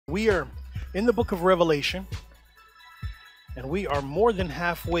We are in the book of Revelation, and we are more than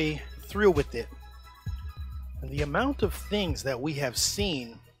halfway through with it. And the amount of things that we have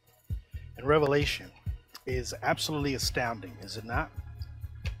seen in Revelation is absolutely astounding, is it not?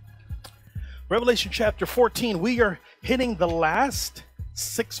 Revelation chapter 14, we are hitting the last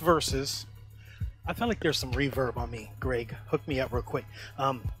 6 verses. I feel like there's some reverb on me. Greg, hook me up real quick.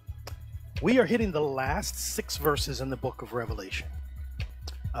 We are hitting the last 6 verses in the book of Revelation,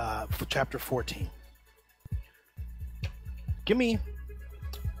 for chapter 14. Kill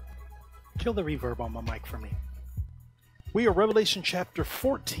the reverb on my mic for me. We are Revelation chapter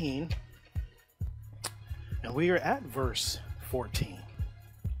 14, and we are at verse 14.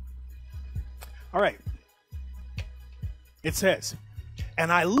 All right. It says,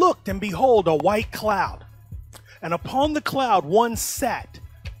 "And I looked, and behold, a white cloud, and upon the cloud one sat,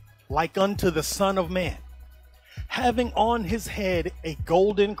 like unto the Son of Man, having on his head a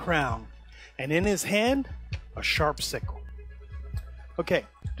golden crown, and in his hand a sharp sickle." Okay,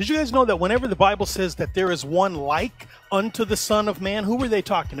 did you guys know that whenever the Bible says that there is one like unto the Son of Man, who were they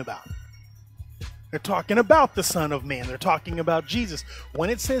talking about? They're talking about the Son of Man. They're talking about Jesus. When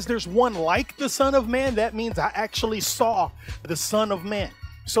it says there's one like the Son of Man, that means I actually saw the Son of Man.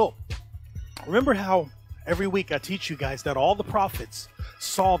 So, remember how every week I teach you guys that all the prophets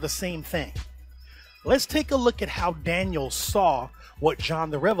saw the same thing. Let's take a look at how Daniel saw what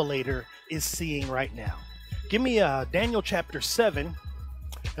John the Revelator is seeing right now. Give me Daniel chapter 7,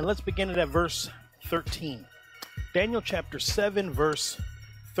 and let's begin at verse 13. Daniel chapter 7, verse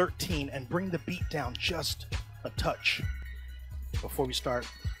 13, and bring the beat down just a touch before we start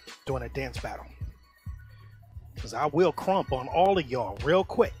doing a dance battle, because I will crump on all of y'all real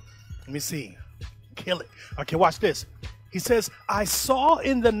quick. Let me see. Kill it. Okay, watch this. He says, "I saw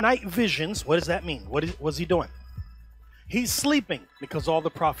in the night visions." What does that mean? What was he doing? He's sleeping, because all the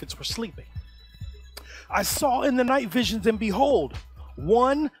prophets were sleeping. "I saw in the night visions, and behold,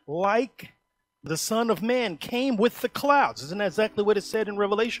 one like the Son of Man came with the clouds." Isn't that exactly what it said in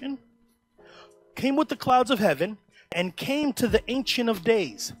Revelation? Came with the clouds of heaven, and came to the Ancient of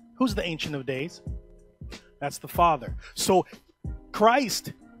Days. Who's the Ancient of Days? That's the Father. So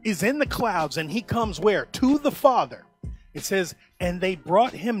Christ is in the clouds, and he comes where? To the Father. It says, "And they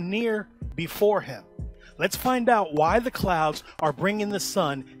brought him near before him." Let's find out why the clouds are bringing the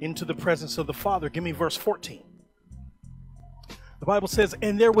Son into the presence of the Father. Give me verse 14. The Bible says,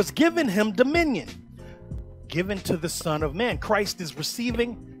 "And there was given him dominion," given to the Son of Man. Christ is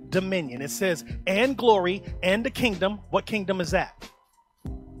receiving dominion. It says, "and glory, and a kingdom." What kingdom is that?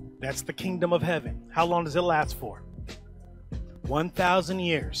 That's the kingdom of heaven. How long does it last for? 1,000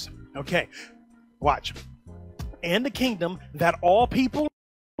 years. Okay, watch. "And a kingdom that all people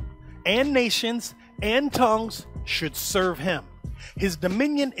and nations and tongues should serve him. His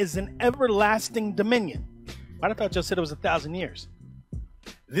dominion is an everlasting dominion." I thought I just said it was 1,000 years.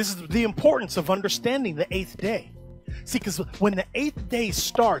 This is the importance of understanding the 8th day. See, because when the 8th day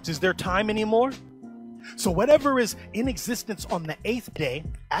starts, is there time anymore? So whatever is in existence on the 8th day,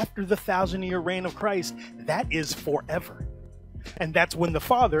 after the 1,000-year reign of Christ, that is forever. And that's when the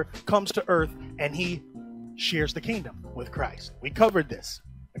Father comes to earth and he shares the kingdom with Christ. We covered this.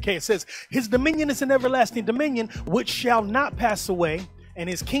 Okay, it says, "His dominion is an everlasting dominion which shall not pass away, and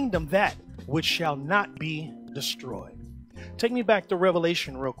his kingdom that which shall not be destroyed." Take me back to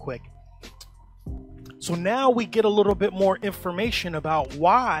Revelation real quick. So now we get a little bit more information about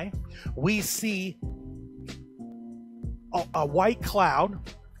why we see a white cloud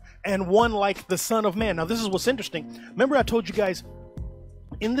and one like the Son of Man. Now this is what's interesting. Remember I told you guys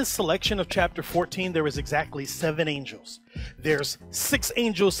in this selection of chapter 14 there is exactly 7 angels. There's 6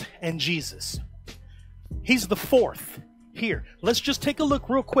 angels and Jesus. He's the 4th here. Let's just take a look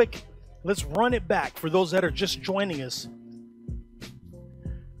real quick. Let's run it back for those that are just joining us.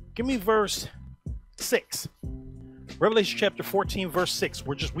 Give me verse 6. Revelation chapter 14, verse 6.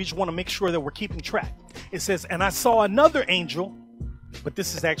 We just want to make sure that we're keeping track. It says, "And I saw another angel," but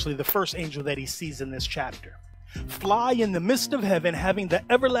this is actually the first angel that he sees in this chapter, "fly in the midst of heaven, having the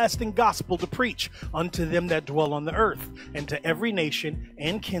everlasting gospel to preach unto them that dwell on the earth, and to every nation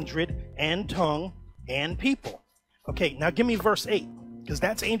and kindred and tongue and people." Okay, now give me verse 8, because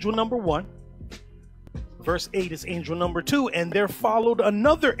that's angel number 1. Verse 8 is angel number 2. "And there followed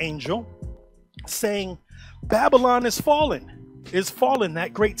another angel, saying, Babylon is fallen,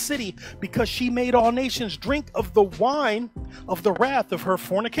 that great city, because she made all nations drink of the wine of the wrath of her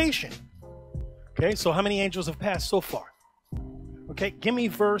fornication." Okay, so how many angels have passed so far? Okay, give me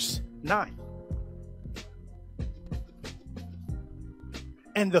verse 9.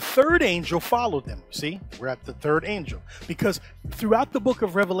 And the third angel followed them. See, we're at the third angel. Because throughout the book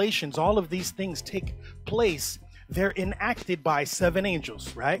of Revelations, all of these things take place. They're enacted by 7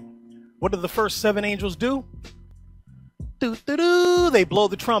 angels, right? What do the first 7 angels do? They blow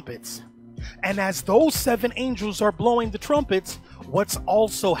the trumpets. And as those 7 angels are blowing the trumpets, what's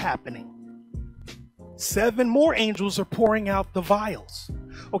also happening? 7 more angels are pouring out the vials.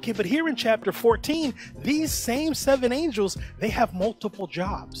 Okay, but here in chapter 14, these same 7 angels, they have multiple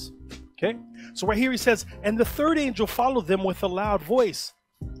jobs. Okay, so right here he says, and the third angel followed them with a loud voice,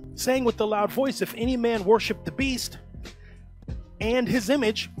 saying with a loud voice, if any man worship the beast and his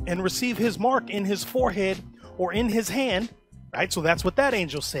image and receive his mark in his forehead or in his hand, right? So that's what that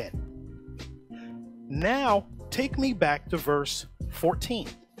angel said. Now take me back to verse 14.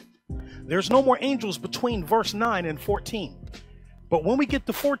 There's no more angels between verse 9 and 14. But when we get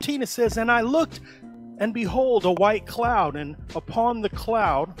to 14, it says, and I looked, and behold, a white cloud, and upon the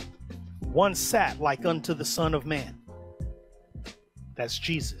cloud one sat like unto the Son of Man. That's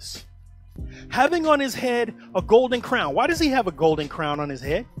Jesus. Having on his head a golden crown. Why does he have a golden crown on his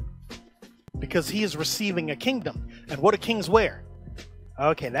head? Because he is receiving a kingdom. And what do kings wear?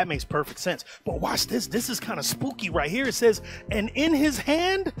 Okay, that makes perfect sense. But watch this. This is kind of spooky right here. It says, and in his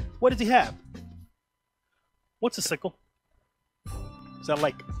hand, what does he have? What's a sickle? Is that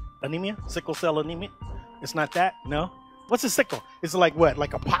like anemia? Sickle cell anemia? It's not that? No? What's a sickle? Is it like what?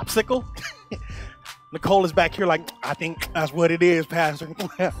 Like a popsicle? Nicole is back here like, I think that's what it is, Pastor.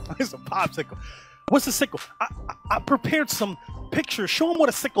 It's a popsicle. What's a sickle? I prepared some pictures. Show them what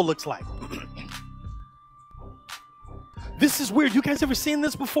a sickle looks like. This is weird. You guys ever seen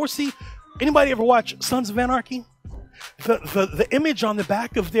this before? See, anybody ever watch Sons of Anarchy? The image on the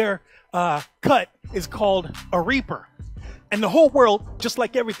back of their cut is called a reaper. And the whole world, just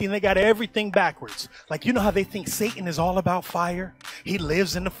like everything, they got everything backwards. Like, you know how they think Satan is all about fire? He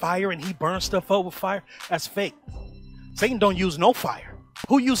lives in the fire and he burns stuff up with fire? That's fake. Satan don't use no fire.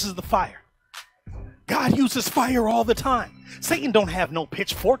 Who uses the fire? God uses fire all the time. Satan don't have no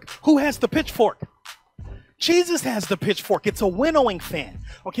pitchfork. Who has the pitchfork? Jesus has the pitchfork. It's a winnowing fan.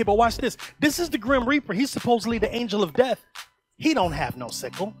 Okay, but watch this. This is the Grim Reaper. He's supposedly the angel of death. He don't have no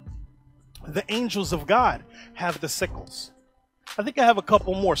sickle. The angels of God have the sickles. I think I have a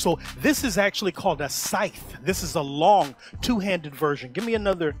couple more. So this is actually called a scythe. This is a long two-handed version. Give me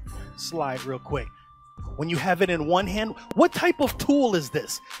another slide real quick. When you have it in one hand, what type of tool is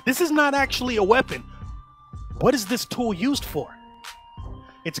this? This is not actually a weapon. What is this tool used for?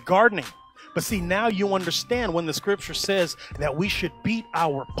 It's gardening. But see, now you understand when the scripture says that we should beat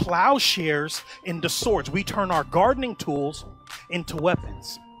our plowshares into swords. We turn our gardening tools into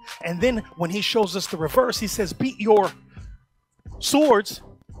weapons. And then when he shows us the reverse, he says, beat your swords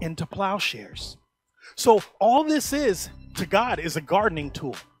into plowshares. So all this is to God is a gardening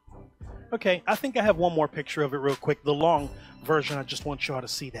tool. Okay, I think I have one more picture of it real quick. The long version, I just want y'all to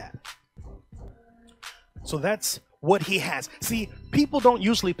see that. So that's what he has. See, people don't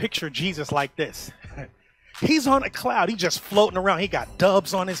usually picture Jesus like this. He's on a cloud. He's just floating around. He got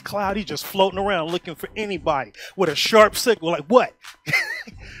dubs on his cloud. He's just floating around looking for anybody with a sharp sickle. Like what?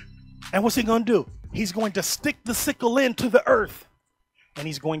 And what's he going to do? He's going to stick the sickle into the earth. And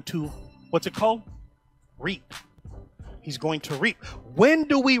he's going to, what's it called? Reap. He's going to reap. When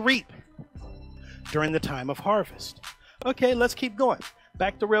do we reap? During the time of harvest. Okay, let's keep going.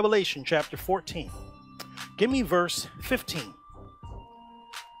 Back to Revelation chapter 14. Give me verse 15.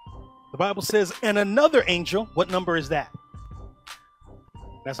 The Bible says, and another angel, what number is that?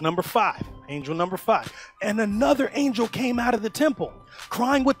 That's number 5, angel number 5. And another angel came out of the temple,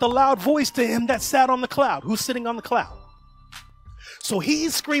 crying with a loud voice to him that sat on the cloud. Who's sitting on the cloud? So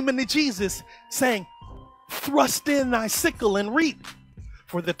he's screaming to Jesus, saying, thrust in thy sickle and reap,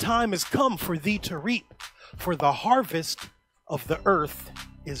 for the time is come for thee to reap, for the harvest of the earth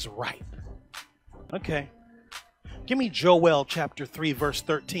is ripe. Okay. Give me Joel chapter 3, verse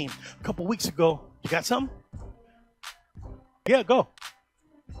 13. A couple weeks ago, you got something? Yeah, go.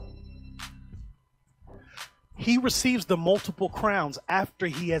 He receives the multiple crowns after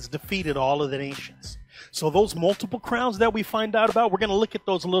he has defeated all of the nations. So those multiple crowns that we find out about, we're going to look at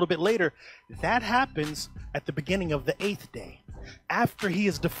those a little bit later. That happens at the beginning of the 8th day, after he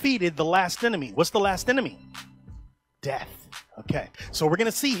has defeated the last enemy. What's the last enemy? Death. Okay, so we're going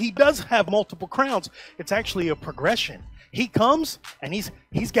to see he does have multiple crowns. It's actually a progression. He comes, and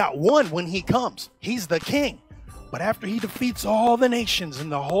he's got one when he comes. He's the king. But after he defeats all the nations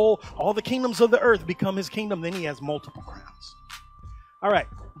and all the kingdoms of the earth become his kingdom, then he has multiple crowns. All right,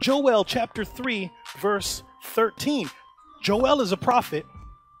 Joel chapter 3, verse 13. Joel is a prophet,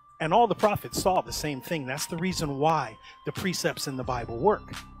 And all the prophets saw the same thing. That's the reason why the precepts in the Bible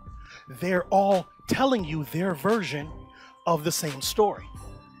work. They're all telling you their version of the same story.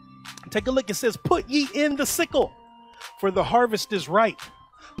 Take a look. It says, put ye in the sickle, for the harvest is ripe.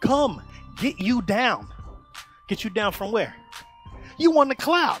 Come, get you down. Get you down from where? You on the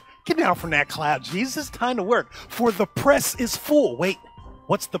cloud. Get down from that cloud, Jesus. Time to work. For the press is full. Wait,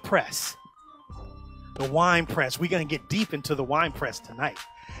 what's the press? The wine press. We're going to get deep into the wine press tonight.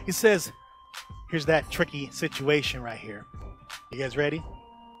 It says, here's that tricky situation right here. You guys ready?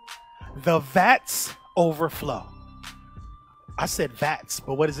 The vats overflow. I said vats,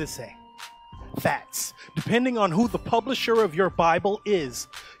 but what does it say? Vats. Depending on who the publisher of your Bible is,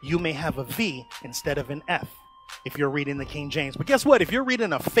 you may have a V instead of an F if you're reading the King James. But guess what? If you're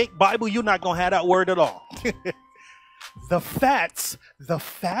reading a fake Bible, you're not going to have that word at all. The fats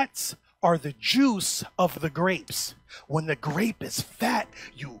are the juice of the grapes. When the grape is fat,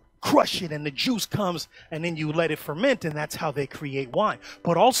 you crush it and the juice comes and then you let it ferment, and that's how they create wine.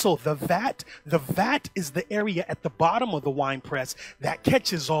 But also the vat is the area at the bottom of the wine press that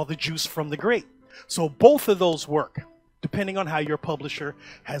catches all the juice from the grape. So both of those work depending on how your publisher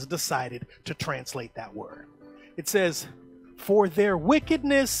has decided to translate that word. It says, for their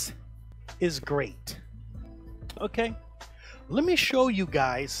wickedness is great. Okay, let me show you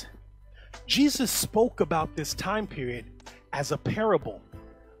guys. Jesus spoke about this time period as a parable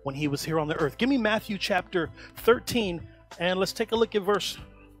when he was here on the earth. Give me Matthew chapter 13, and let's take a look at verse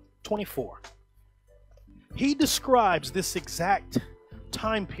 24. He describes this exact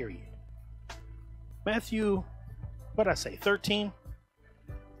time period. Matthew, what did I say, 13,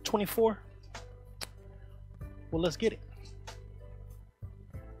 24? Well, let's get it.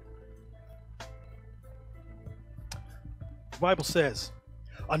 The Bible says,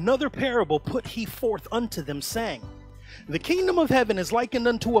 another parable put he forth unto them, saying, the kingdom of heaven is likened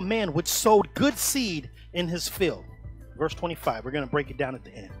unto a man which sowed good seed in his field. Verse 25, we're going to break it down at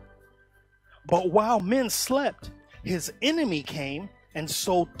the end. But while men slept, his enemy came and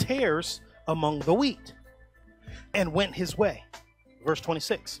sowed tares among the wheat and went his way. Verse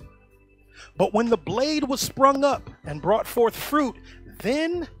 26. But when the blade was sprung up and brought forth fruit,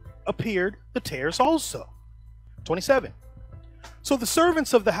 then appeared the tares also. 27. So the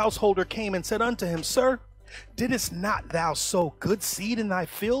servants of the householder came and said unto him, Sir, didst not thou sow good seed in thy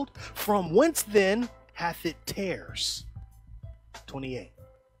field? From whence then hath it tares? 28.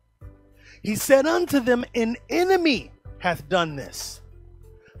 He said unto them, an enemy hath done this.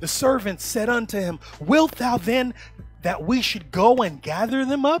 The servants said unto him, wilt thou then that we should go and gather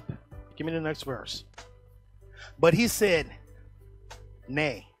them up? Give me the next verse. But he said,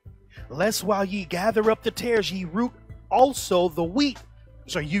 nay, lest while ye gather up the tares, ye root also the wheat.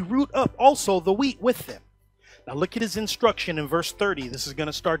 So you root up also the wheat with them. Now look at his instruction in verse 30. This is going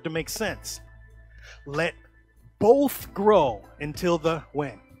to start to make sense. Let both grow until the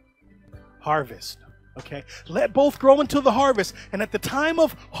when? Harvest. Okay. Let both grow until the harvest. And at the time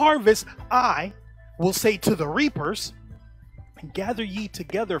of harvest, I will say to the reapers, gather ye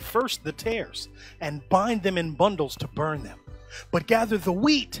together first the tares, and bind them in bundles to burn them. But gather the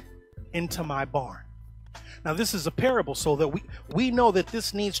wheat into my barn. Now this is a parable, so that we know that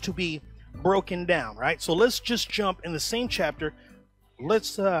this needs to be broken down, right? So let's just jump in the same chapter.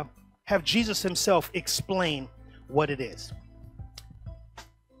 Let's have Jesus himself explain what it is.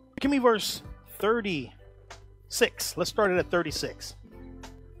 Give me verse 36. Let's start it at 36.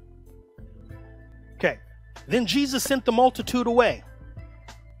 Okay. Then Jesus sent the multitude away.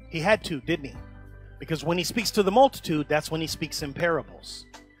 He had to, didn't he? Because when he speaks to the multitude, that's when he speaks in parables.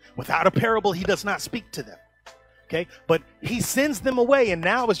 Without a parable, he does not speak to them. Okay, but he sends them away, and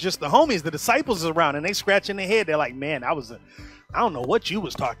now it's just the homies, the disciples are around, and they scratching their head. They're like, man, I don't know what you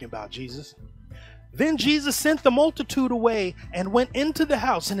was talking about, Jesus. Then Jesus sent the multitude away and went into the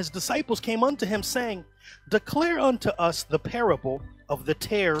house, and his disciples came unto him, saying, declare unto us the parable of the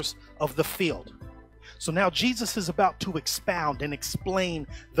tares of the field. So now Jesus is about to expound and explain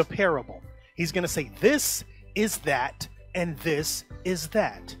the parable. He's going to say, this is that, and this is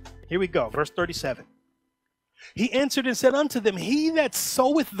that. Here we go, verse 37. He answered and said unto them, he that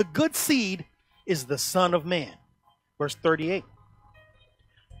soweth the good seed is the Son of Man. Verse 38.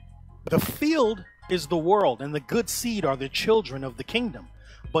 The field is the world, and the good seed are the children of the kingdom.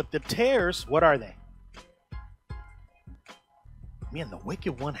 But the tares, what are they? Man, the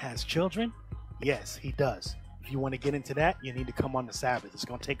wicked one has children? Yes, he does. If you want to get into that, you need to come on the Sabbath. It's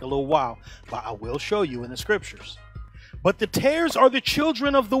going to take a little while, but I will show you in the scriptures. But the tares are the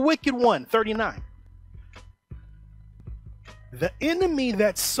children of the wicked one. 39. The enemy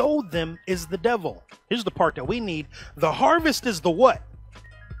that sowed them is the devil. Here's the part that we need. The harvest is the what?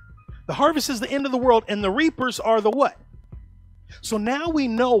 The harvest is the end of the world, and the reapers are the what? So now we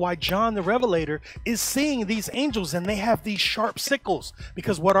know why John the Revelator is seeing these angels, and they have these sharp sickles.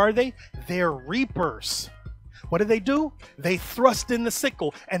 Because what are they? They're reapers. What do? They thrust in the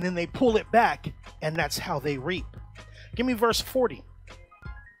sickle, and then they pull it back, and that's how they reap. Give me verse 40.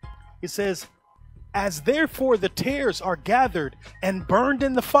 It says, as therefore the tares are gathered and burned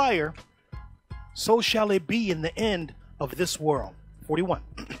in the fire, so shall it be in the end of this world. 41.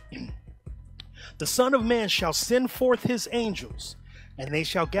 The Son of Man shall send forth his angels, and they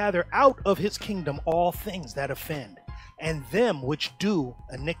shall gather out of his kingdom all things that offend, and them which do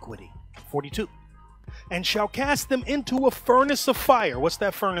iniquity. 42. And shall cast them into a furnace of fire. What's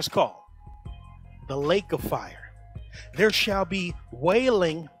that furnace called? The lake of fire. There shall be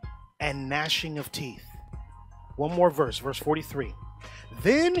wailing and gnashing of teeth. One more verse, verse 43.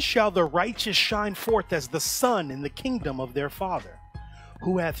 Then shall the righteous shine forth as the sun in the kingdom of their Father.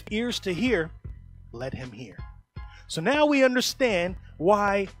 Who hath ears to hear, let him hear. So now we understand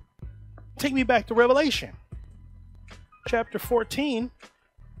why. Take me back to Revelation. Chapter 14.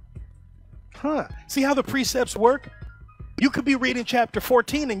 See how the precepts work? You could be reading chapter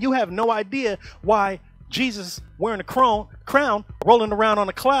 14 and you have no idea why Jesus wearing a crown, rolling around on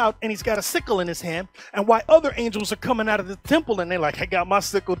a cloud, and he's got a sickle in his hand, and why other angels are coming out of the temple and they're like, I got my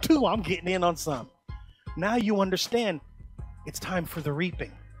sickle too, I'm getting in on some. Now you understand it's time for the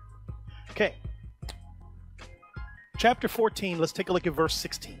reaping. Okay. Chapter 14, let's take a look at verse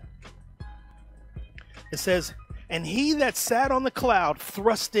 16. It says, and he that sat on the cloud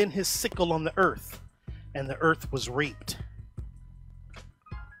thrust in his sickle on the earth, and the earth was reaped.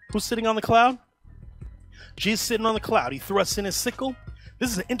 Who's sitting on the cloud? Jesus sitting on the cloud. He thrusts in his sickle.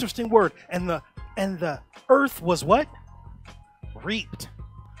 This is an interesting word. And the earth was what? Reaped.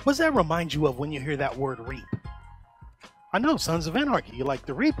 What does that remind you of when you hear that word reap? I know, Sons of Anarchy. You like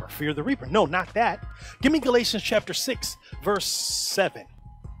the reaper. Fear the reaper. No, not that. Give me Galatians chapter 6, verse 7.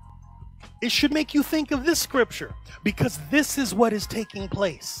 It should make you think of this scripture, because this is what is taking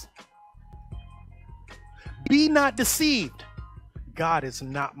place. Be not deceived. God is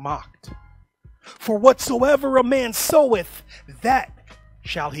not mocked. For whatsoever a man soweth, that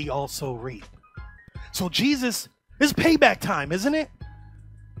shall he also reap. So Jesus, this is payback time, isn't it?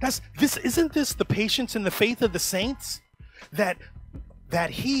 Isn't this the patience and the faith of the saints? That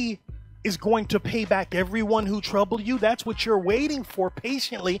he is going to pay back everyone who troubled you. That's what you're waiting for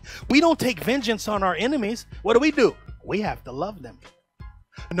patiently. We don't take vengeance on our enemies. What do? We have to love them,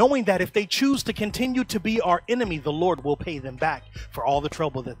 knowing that if they choose to continue to be our enemy, the Lord will pay them back for all the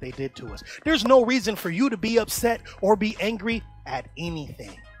trouble that they did to us. There's no reason for you to be upset or be angry at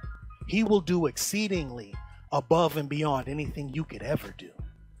anything. He will do exceedingly above and beyond anything you could ever do.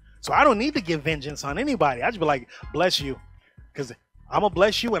 So I don't need to give vengeance on anybody. I just be like, bless you, because I'm going to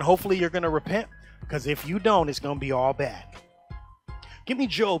bless you, and hopefully you're going to repent, because if you don't, it's going to be all bad. Give me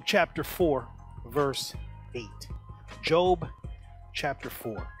Job chapter 4, verse 8. Job chapter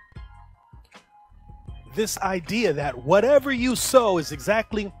 4. This idea that whatever you sow is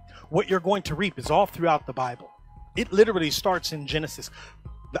exactly what you're going to reap is all throughout the Bible. It literally starts in Genesis.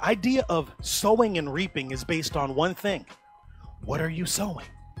 The idea of sowing and reaping is based on one thing. What are you sowing?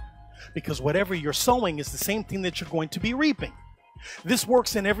 Because whatever you're sowing is the same thing that you're going to be reaping. This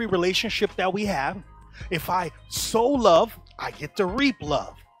works in every relationship that we have. If I sow love, I get to reap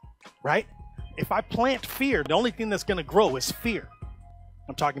love, right? If I plant fear, the only thing that's going to grow is fear.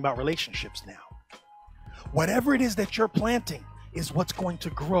 I'm talking about relationships now. Whatever it is that you're planting is what's going to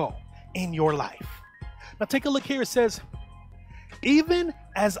grow in your life. Now take a look here. It says, even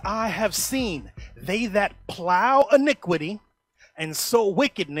as I have seen, they that plow iniquity and sow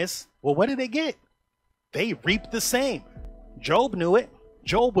wickedness, well, what did they get? They reap the same. Job knew it.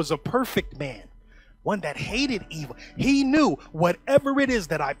 Job was a perfect man, one that hated evil. He knew whatever it is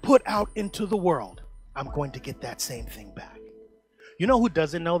that I put out into the world, I'm going to get that same thing back. You know who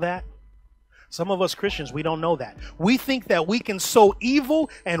doesn't know that? Some of us Christians, we don't know that. We think that we can sow evil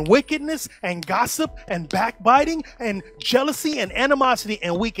and wickedness and gossip and backbiting and jealousy and animosity,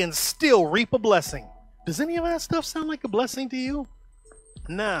 and we can still reap a blessing. Does any of that stuff sound like a blessing to you?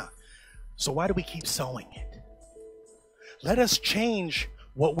 Nah. So why do we keep sowing it? Let us change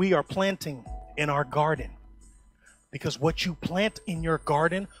what we are planting in our garden, because what you plant in your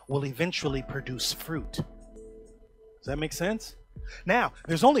garden will eventually produce fruit. Does that make sense? Now,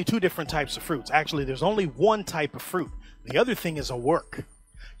 there's only two different types of fruits. Actually, there's only one type of fruit. The other thing is a work.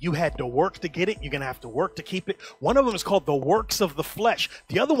 You had to work to get it. You're going to have to work to keep it. One of them is called the works of the flesh.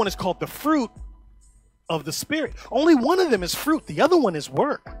 The other one is called the fruit of the Spirit. Only one of them is fruit. The other one is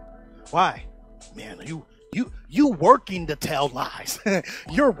work. Why? Man, You working to tell lies.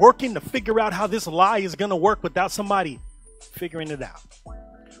 You're working to figure out how this lie is going to work without somebody figuring it out.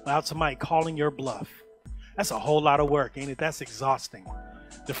 Without somebody calling your bluff. That's a whole lot of work, ain't it? That's exhausting.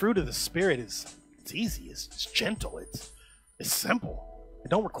 The fruit of the Spirit it's easy. It's gentle. It's simple. It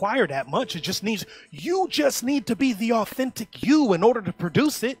don't require that much. You just need to be the authentic you in order to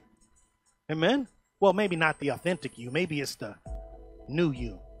produce it. Amen? Well, maybe not the authentic you. Maybe it's the new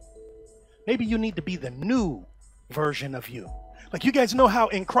you. Maybe you need to be the new version of you. Like, you guys know how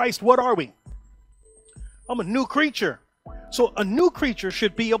in Christ, what are we? I'm a new creature. So a new creature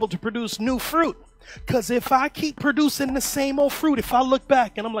should be able to produce new fruit. Because if I keep producing the same old fruit, if I look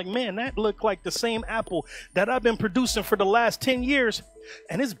back and I'm like, man, that looked like the same apple that I've been producing for the last 10 years,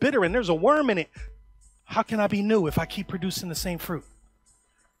 and it's bitter and there's a worm in it, how can I be new if I keep producing the same fruit?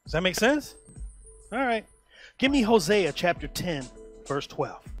 Does that make sense? All right. Give me Hosea chapter 10, verse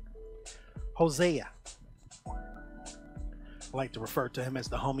 12. Hosea. I like to refer to him as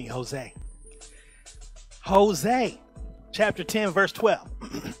the homie Jose. Hosea chapter 10, verse 12.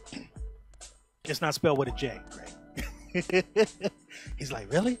 It's not spelled with a J, right? He's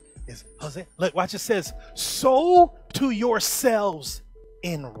like, really? It's Hosea? Look, watch, it says, sow to yourselves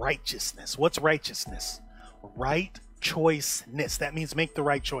in righteousness. What's righteousness? Right choiceness. That means make the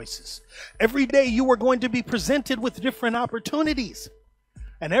right choices. Every day you are going to be presented with different opportunities.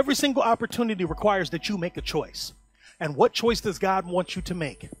 And every single opportunity requires that you make a choice. And what choice does God want you to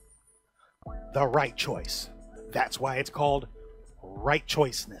make? The right choice. That's why it's called right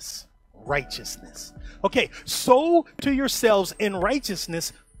choiceness. Righteousness. Okay, sow to yourselves in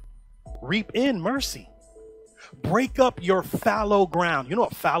righteousness, reap in mercy. Break up your fallow ground. You know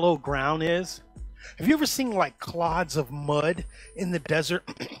what fallow ground is? Have you ever seen like clods of mud in the desert?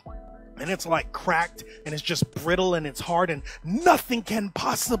 And it's like cracked and it's just brittle and it's hard and nothing can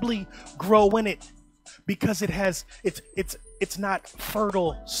possibly grow in it because it's not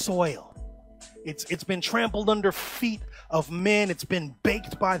fertile soil. It's been trampled under feet of men. It's been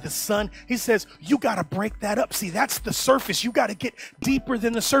baked by the sun. He says, you got to break that up. See, that's the surface. You got to get deeper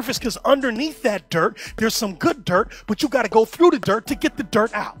than the surface, because underneath that dirt, there's some good dirt, but you got to go through the dirt to get the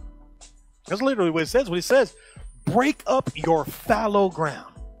dirt out. That's literally what it says. What he says, break up your fallow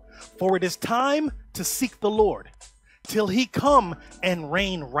ground, for it is time to seek the Lord till he come and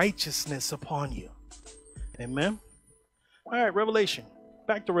rain righteousness upon you. Amen. All right, Revelation.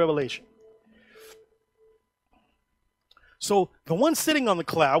 Back to Revelation. So the one sitting on the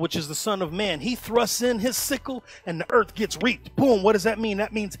cloud, which is the Son of Man, he thrusts in his sickle and the earth gets reaped. Boom. What does that mean?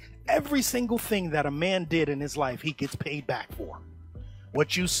 That means every single thing that a man did in his life, he gets paid back for.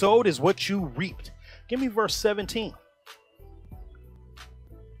 What you sowed is what you reaped. Give me verse 17.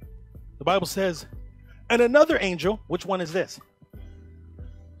 The Bible says, and another angel, which one is this?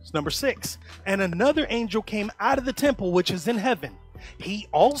 It's number 6. And another angel came out of the temple, which is in heaven. He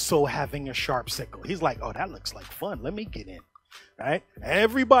also having a sharp sickle. He's like, oh, that looks like fun. Let me get in. All right.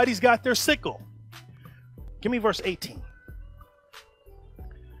 Everybody's got their sickle. Give me verse 18.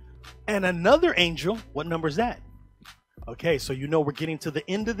 And another angel, what number is that? Okay, so you know we're getting to the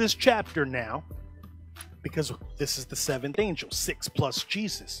end of this chapter now, because this is the 7th angel, 6 plus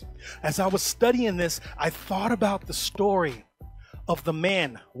Jesus. As I was studying this, I thought about the story of the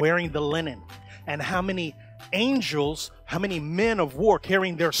man wearing the linen and how many angels, how many men of war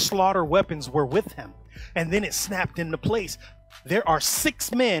carrying their slaughter weapons were with him. And then it snapped into place. There are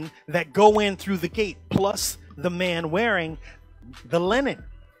 6 men that go in through the gate, plus the man wearing the linen.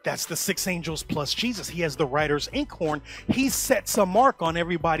 That's the 6 angels plus Jesus. He has the writer's inkhorn. He sets a mark on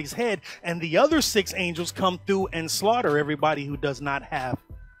everybody's head, and the other 6 angels come through and slaughter everybody who does not have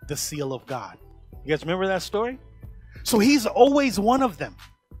the seal of God. You guys remember that story? So he's always one of them.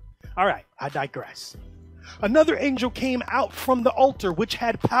 All right, I digress. Another angel came out from the altar, which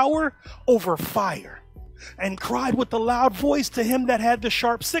had power over fire, and cried with a loud voice to him that had the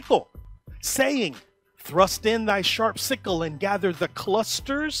sharp sickle, saying, thrust in thy sharp sickle and gather the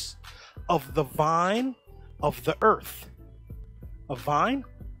clusters of the vine of the earth. A vine?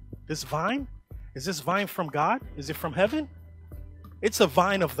 This vine? Is this vine from God? Is it from heaven? It's a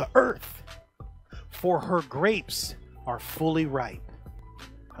vine of the earth, for her grapes are fully ripe.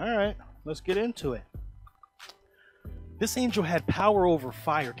 All right, let's get into it. This angel had power over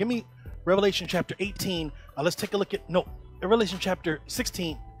fire. Give me Revelation chapter 18. Let's take a look at, Revelation chapter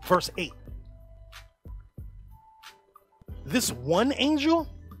 16, verse 8. This one angel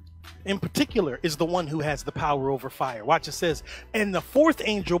in particular is the one who has the power over fire. Watch, it says, and the 4th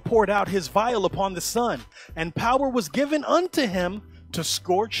angel poured out his vial upon the sun, and power was given unto him to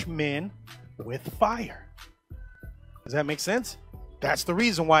scorch men with fire. Does that make sense? That's the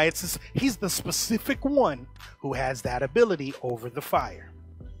reason why he's the specific one who has that ability over the fire.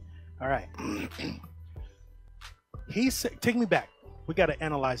 All right. He said, take me back. We got to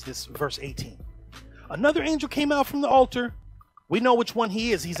analyze this verse 18. Another angel came out from the altar. We know which one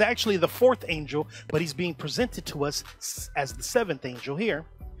he is. He's actually the fourth angel, but he's being presented to us as the seventh angel here.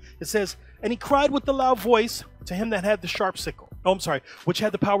 It says, and he cried with a loud voice to him that had the sharp sickle. Oh, I'm sorry, which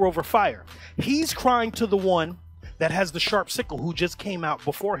had the power over fire. He's crying to the one that has the sharp sickle who just came out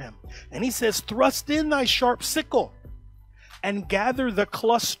before him. And he says, thrust in thy sharp sickle and gather the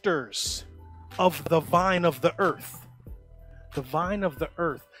clusters of the vine of the earth. The vine of the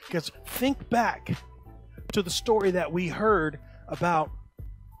earth. Because think back to the story that we heard about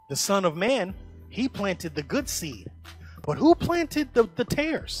the Son of Man. He planted the good seed. But who planted the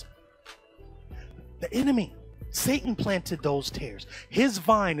tares? The enemy. Satan planted those tares. His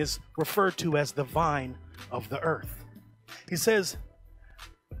vine is referred to as the vine of the earth. He says,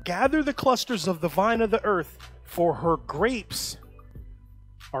 gather the clusters of the vine of the earth, for her grapes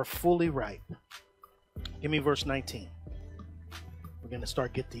are fully ripe. Give me verse 19. We're going to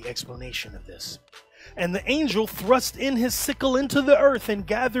get the explanation of this. And the angel thrust in his sickle into the earth and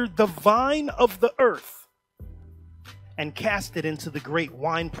gathered the vine of the earth and cast it into the great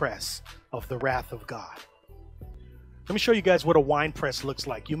winepress of the wrath of God. Let me show you guys what a wine press looks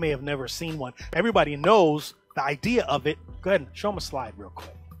like. You may have never seen one. Everybody knows the idea of it. Go ahead and show them a slide real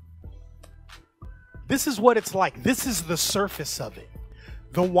quick. This is what it's like. This is the surface of it.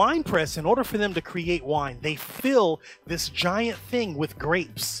 The wine press, in order for them to create wine, they fill this giant thing with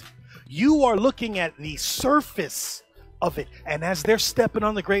grapes. You are looking at the surface of it. And as they're stepping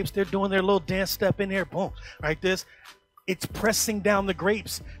on the grapes, they're doing their little dance step in here. Boom. Like this. It's pressing down the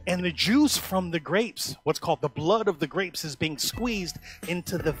grapes, and the juice from the grapes, what's called the blood of the grapes, is being squeezed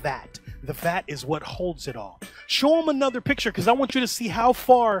into the vat. The vat is what holds it all. Show them another picture, because I want you to see how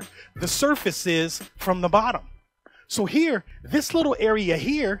far the surface is from the bottom. So here, this little area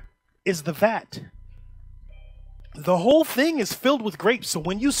here is the vat. The whole thing is filled with grapes. So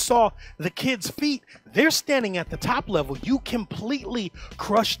when you saw the kids' feet, they're standing at the top level. You completely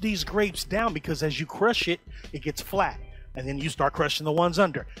crush these grapes down, because as you crush it, it gets flat. And then you start crushing the ones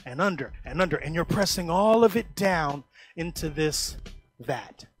under and under and under. And you're pressing all of it down into this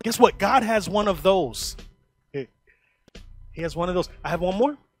vat. Guess what? God has one of those. He has one of those. I have one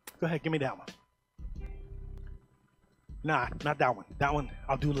more. Go ahead. Give me that one. Nah, not that one. That one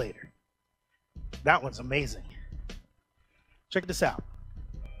I'll do later. That one's amazing. Check this out.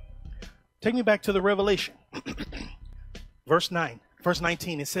 Take me back to the Revelation. Verse 19.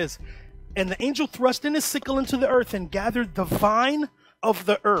 It says, and the angel thrust in his sickle into the earth and gathered the vine of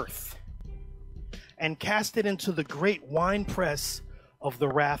the earth and cast it into the great winepress of the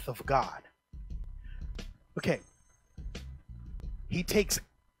wrath of God. Okay. He takes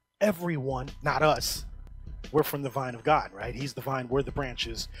everyone, not us. We're from the vine of God, right? He's the vine, we're the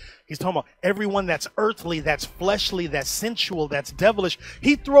branches. He's talking about everyone that's earthly, that's fleshly, that's sensual, that's devilish.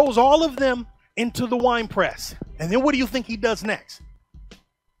 He throws all of them into the winepress. And then what do you think he does next?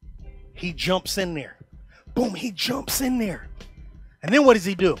 He jumps in there. Boom, he jumps in there. And then what does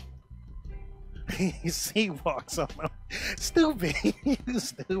he do? He walks on them. Stupid.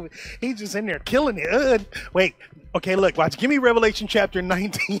 Stupid. He's just in there killing it. Wait. Okay, look. Watch. Give me Revelation chapter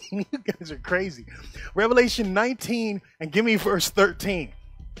 19. You guys are crazy. Revelation 19 and give me verse 13.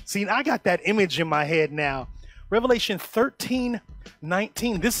 See, I got that image in my head now. Revelation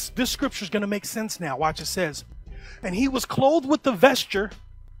 13:19. This scripture is going to make sense now. Watch, it says, and he was clothed with the vesture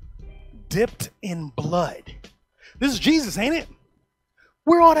dipped in blood. This is Jesus, ain't it?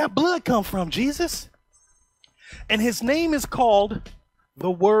 Where all that blood come from, Jesus? And his name is called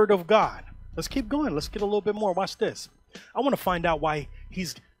the Word of God. Let's keep going. Let's get a little bit more. Watch this. I want to find out why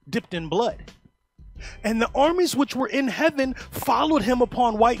he's dipped in blood. And the armies which were in heaven followed him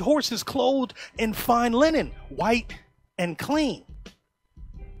upon white horses, clothed in fine linen, white and clean.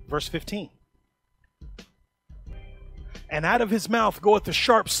 Verse 15. And out of his mouth goeth a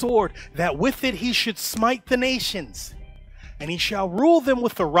sharp sword, that with it he should smite the nations. And he shall rule them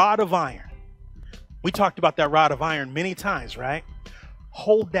with a rod of iron. We talked about that rod of iron many times, right?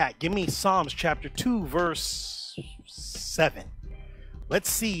 Hold that. Give me Psalms chapter 2, verse 7. Let's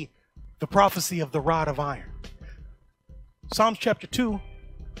see the prophecy of the rod of iron. Psalms chapter 2,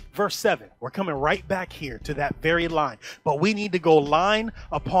 verse 7. We're coming right back here to that very line. But we need to go line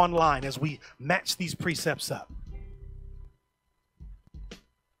upon line as we match these precepts up.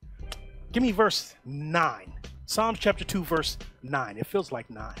 Give me verse 9. Psalms chapter 2, verse 9. It feels like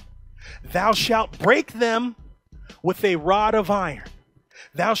 9. Thou shalt break them with a rod of iron.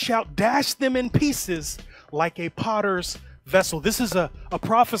 Thou shalt dash them in pieces like a potter's vessel. This is a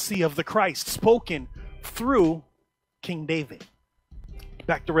prophecy of the Christ spoken through King David.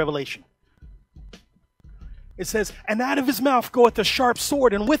 Back to Revelation. It says, and out of his mouth goeth a sharp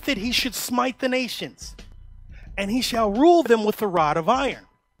sword, and with it he should smite the nations. And he shall rule them with a rod of iron.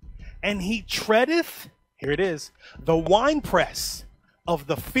 And he treadeth, here it is, the winepress of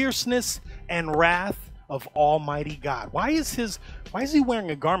the fierceness and wrath of Almighty God. Why is he wearing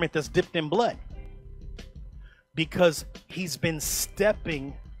a garment that's dipped in blood? Because he's been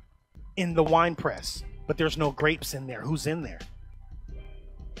stepping in the winepress, but there's no grapes in there. Who's in there?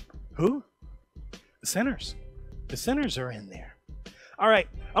 Who? The sinners. The sinners are in there. All right,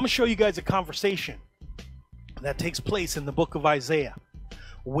 I'm going to show you guys a conversation that takes place in the book of Isaiah,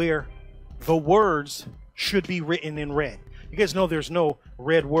 where the words should be written in red. You guys know there's no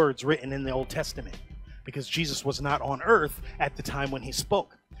red words written in the Old Testament because Jesus was not on earth at the time when he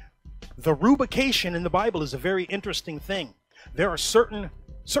spoke. The rubrication in the Bible is a very interesting thing. There are certain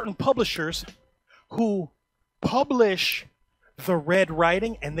publishers who publish the red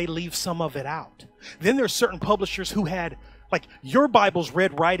writing and they leave some of it out. Then there's certain publishers who had, like, your Bible's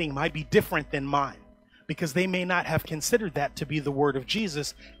red writing might be different than mine because they may not have considered that to be the word of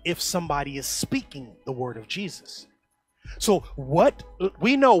Jesus if somebody is speaking the word of Jesus. So what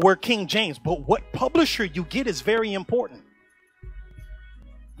we know, we're King James, but what publisher you get is very important.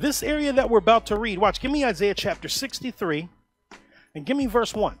 This area that we're about to read, watch, give me Isaiah chapter 63 and give me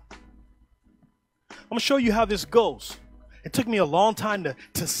verse 1. I'm going to show you how this goes. It took me a long time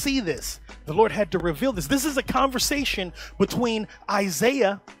to see this. The Lord had to reveal this. This is a conversation between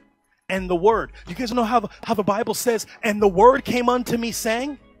Isaiah and the Word. You guys know how the Bible says, and the Word came unto me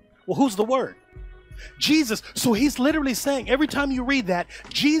saying? Well, who's the Word? Jesus. So he's literally saying, every time you read that,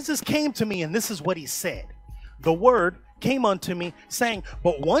 Jesus came to me and this is what he said. The Word came unto me saying,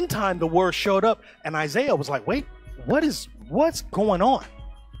 but one time the Word showed up and Isaiah was like, wait, what's going on?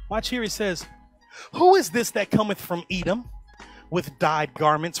 Watch here, he says, who is this that cometh from Edom with dyed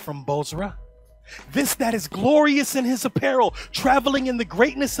garments from Bozrah? This that is glorious in his apparel, traveling in the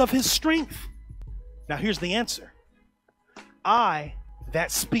greatness of his strength. Now here's the answer. I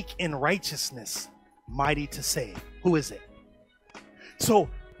that speak in righteousness, mighty to save. Who is it? So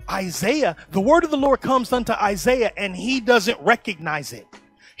Isaiah, the word of the Lord comes unto Isaiah and he doesn't recognize it.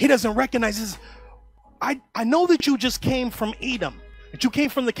 He doesn't recognize this. I know that you just came from Edom. That you came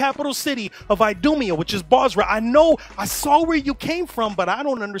from the capital city of Idumea, which is Bozrah. I saw where you came from, but I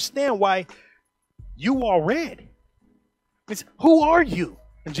don't understand why you are red. It's, who are you?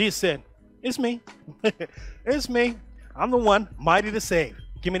 And Jesus said, it's me. It's me. I'm the one mighty to save.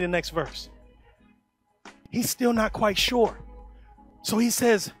 Give me the next verse. He's still not quite sure. So he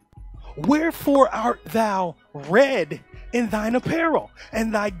says, wherefore art thou red in thine apparel,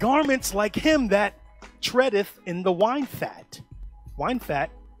 and thy garments like him that treadeth in the wine fat? Wine fat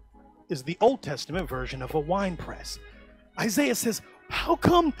is the Old Testament version of a wine press. Isaiah says, how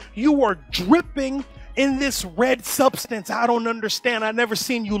come you are dripping in this red substance? I don't understand. I've never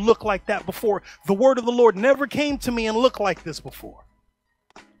seen you look like that before. The word of the Lord never came to me and looked like this before.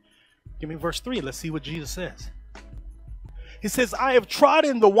 Give me verse 3. Let's see what Jesus says. He says, I have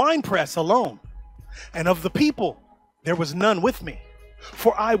trodden the winepress alone, and of the people there was none with me.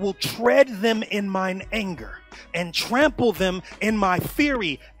 For I will tread them in mine anger, and trample them in my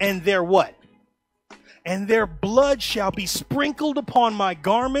fury, and their what? And their blood shall be sprinkled upon my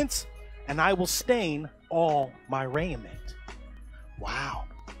garments, and I will stain all my raiment. Wow.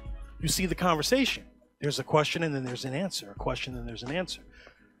 You see the conversation. There's a question and then there's an answer. A question and there's an answer.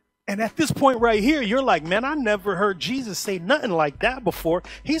 And at this point right here, you're like, man, I never heard Jesus say nothing like that before.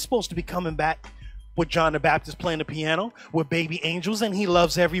 He's supposed to be coming back with John the Baptist playing the piano with baby angels, and he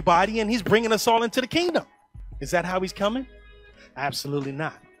loves everybody, and he's bringing us all into the kingdom. Is that how he's coming? Absolutely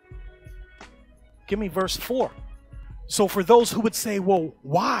not. Give me verse 4. So for those who would say, well,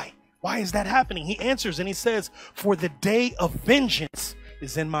 why? Why is that happening? He answers and he says, for the day of vengeance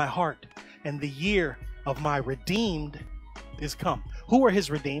is in my heart, and the year of my redeemed is come. Who are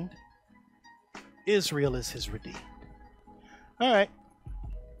his redeemed? Israel is his redeemed. All right.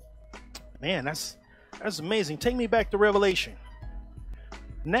 Man, that's amazing. Take me back to Revelation.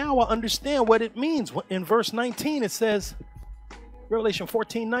 Now I understand what it means. In verse 19 it says, Revelation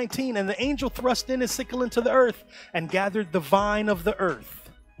 14:19, and the angel thrust in his sickle into the earth and gathered the vine of the earth.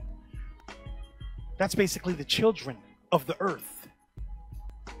 That's basically the children of the earth.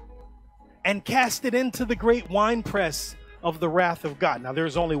 And cast it into the great winepress of the wrath of God. Now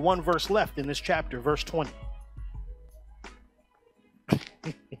there's only one verse left in this chapter, verse 20.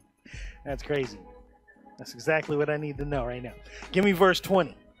 That's crazy. That's exactly what I need to know right now. Give me verse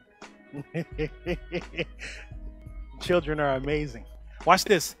 20. Children are amazing. Watch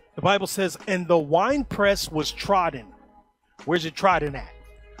this. The Bible says, and the winepress was trodden. Where's it trodden at?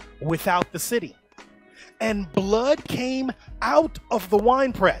 Without the city. And blood came out of the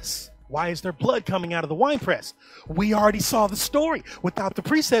winepress. Why is there blood coming out of the winepress? We already saw the story. Without the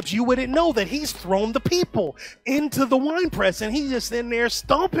precepts, you wouldn't know that he's thrown the people into the winepress and he's just in there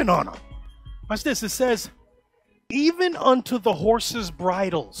stomping on them. Watch this. It says, even unto the horses'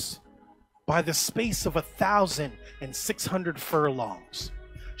 bridles by the space of 1,600 furlongs.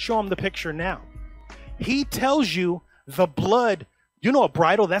 Show him the picture now. He tells you the blood, you know, a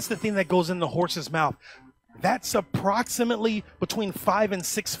bridle, that's the thing that goes in the horse's mouth. That's approximately between 5 and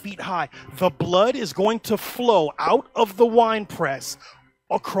 6 feet high. The blood is going to flow out of the winepress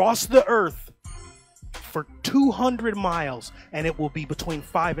across the earth for 200 miles, and it will be between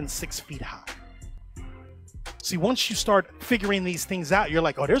 5 and 6 feet high. See, once you start figuring these things out, you're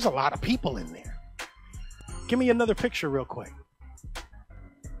like, oh, there's a lot of people in there. Give me another picture real quick.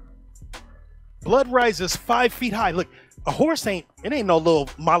 Blood rises 5 feet high. Look, a horse ain't no little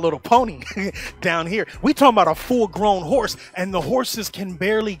My Little Pony down here. We talking about a full-grown horse, and the horses can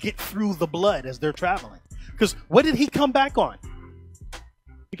barely get through the blood as they're traveling. Because what did he come back on?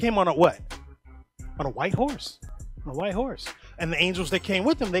 He came on a what? On a white horse. On a white horse. And the angels that came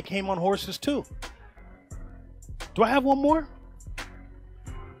with him, they came on horses too. Do I have one more?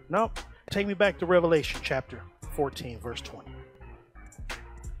 No. Take me back to Revelation chapter 14, verse 20.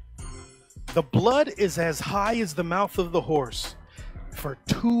 The blood is as high as the mouth of the horse for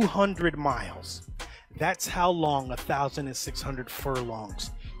 200 miles. That's how long 1,600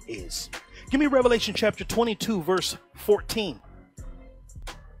 furlongs is. Give me Revelation chapter 22, verse 14.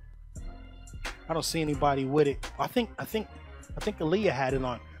 I don't see anybody with it. I think Aaliyah had it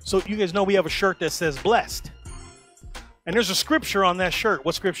on. So you guys know we have a shirt that says blessed. And there's a scripture on that shirt.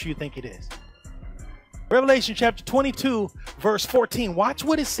 What scripture you think it is? Revelation chapter 22, verse 14. Watch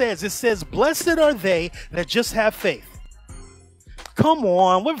what it says. It says, blessed are they that just have faith. Come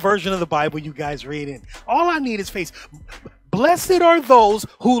on. What version of the Bible you guys reading? All I need is faith. Blessed are those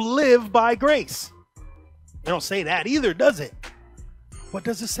who live by grace. It don't say that either, does it? What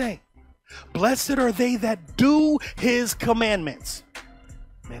does it say? Blessed are they that do his commandments.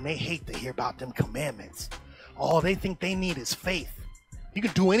 Man, they hate to hear about them commandments. All they think they need is faith. You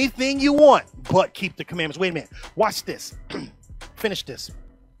can do anything you want, but keep the commandments. Wait a minute. Watch this. Finish this.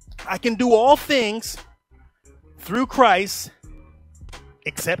 I can do all things through Christ,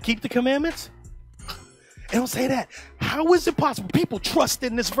 except keep the commandments? It don't say that. How is it possible? People trust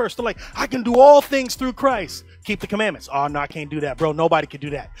in this verse. They're like, I can do all things through Christ. Keep the commandments. Oh, no, I can't do that, bro. Nobody can do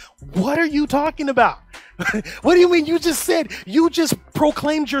that. What are you talking about? What do you mean? You just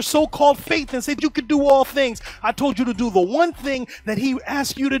proclaimed your so-called faith and said you could do all things. I told you to do the one thing that he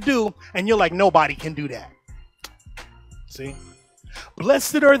asked you to do, and you're like, nobody can do that. See?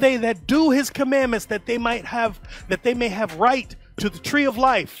 Blessed are they that do his commandments, that they may have right to the tree of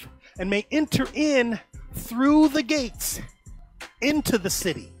life and may enter in through the gates into the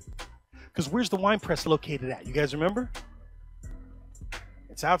city. Because where's the winepress located at? You guys remember?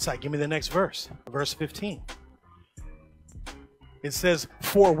 It's outside. Give me the next verse. Verse 15. It says,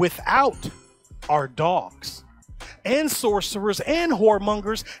 for without are dogs and sorcerers and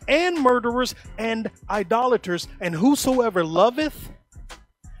whoremongers and murderers and idolaters and whosoever loveth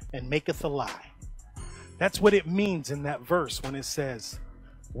and maketh a lie. That's what it means in that verse when it says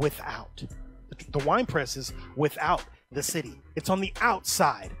without. The winepress is without the city. It's on the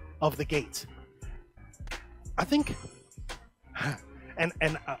outside of the gates. I think,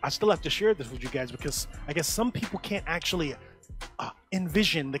 and I still have to share this with you guys because I guess some people can't actually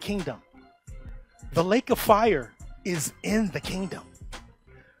envision the kingdom. The lake of fire is in the kingdom.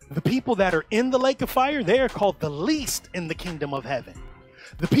 The people that are in the lake of fire, they are called the least in the kingdom of heaven.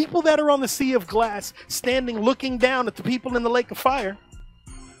 The people that are on the sea of glass, standing looking down at the people in the lake of fire,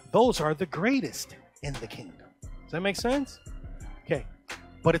 those are the greatest in the kingdom. Does that make sense? Okay.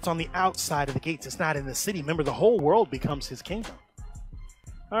 But it's on the outside of the gates. It's not in the city. Remember, the whole world becomes his kingdom.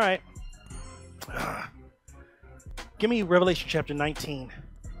 All right. Give me Revelation chapter 19,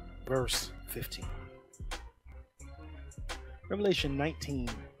 verse 15. Revelation 19,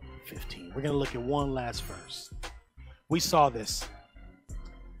 15. We're going to look at one last verse. We saw this.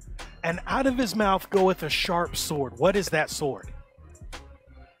 And out of his mouth goeth a sharp sword. What is that sword?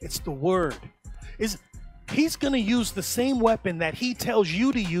 It's the word. He's going to use the same weapon that he tells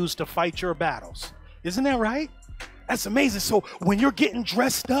you to use to fight your battles. Isn't that right? That's amazing. So when you're getting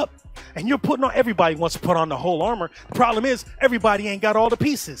dressed up and you're putting on, everybody wants to put on the whole armor. The problem is everybody ain't got all the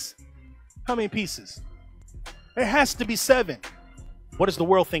pieces. How many pieces? There has to be 7. What does the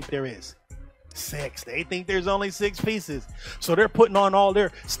world think there is? 6. They think there's only 6 pieces. So they're putting on all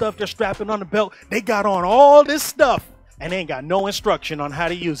their stuff. They're strapping on the belt. They got on all this stuff and they ain't got no instruction on how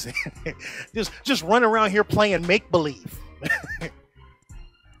to use it. just run around here playing make-believe.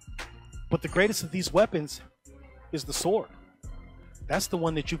 But the greatest of these weapons is the sword. That's the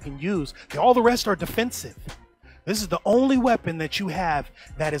one that you can use. All the rest are defensive. This is the only weapon that you have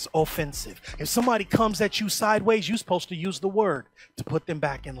that is offensive. If somebody comes at you sideways, you're supposed to use the word to put them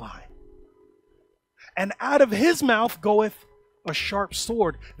back in line. And out of his mouth goeth a sharp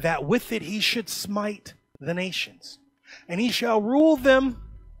sword, that with it he should smite the nations. And he shall rule them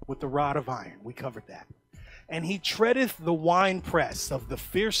with the rod of iron. We covered that. And he treadeth the winepress of the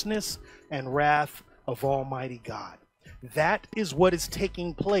fierceness and wrath of Almighty God. That is what is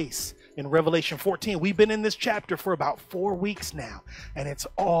taking place in Revelation 14. We've been in this chapter for about 4 weeks now, and it's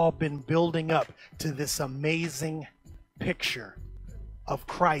all been building up to this amazing picture of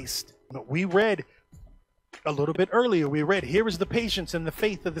Christ. We read a little bit earlier, we read, here is the patience and the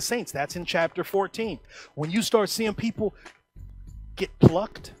faith of the saints. That's in chapter 14. When you start seeing people get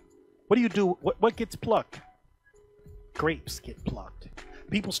plucked, what do you do? What gets plucked? Grapes get plucked.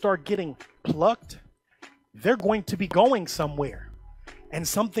 People start getting plucked. They're going to be going somewhere and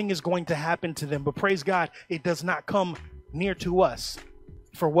something is going to happen to them. But praise God, it does not come near to us.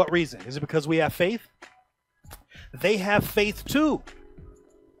 For what reason? Is it because we have faith? They have faith too.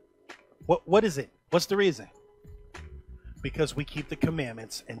 What is it? What's the reason? Because we keep the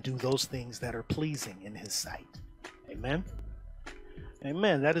commandments and do those things that are pleasing in his sight. Amen.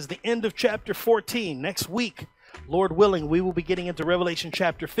 Amen. That is the end of chapter 14. Next week, Lord willing, we will be getting into Revelation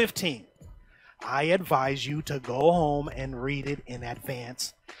chapter 15. I advise you to go home and read it in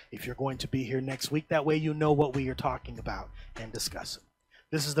advance if you're going to be here next week. That way you know what we are talking about and discussing.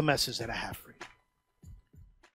 This is the message that I have for you.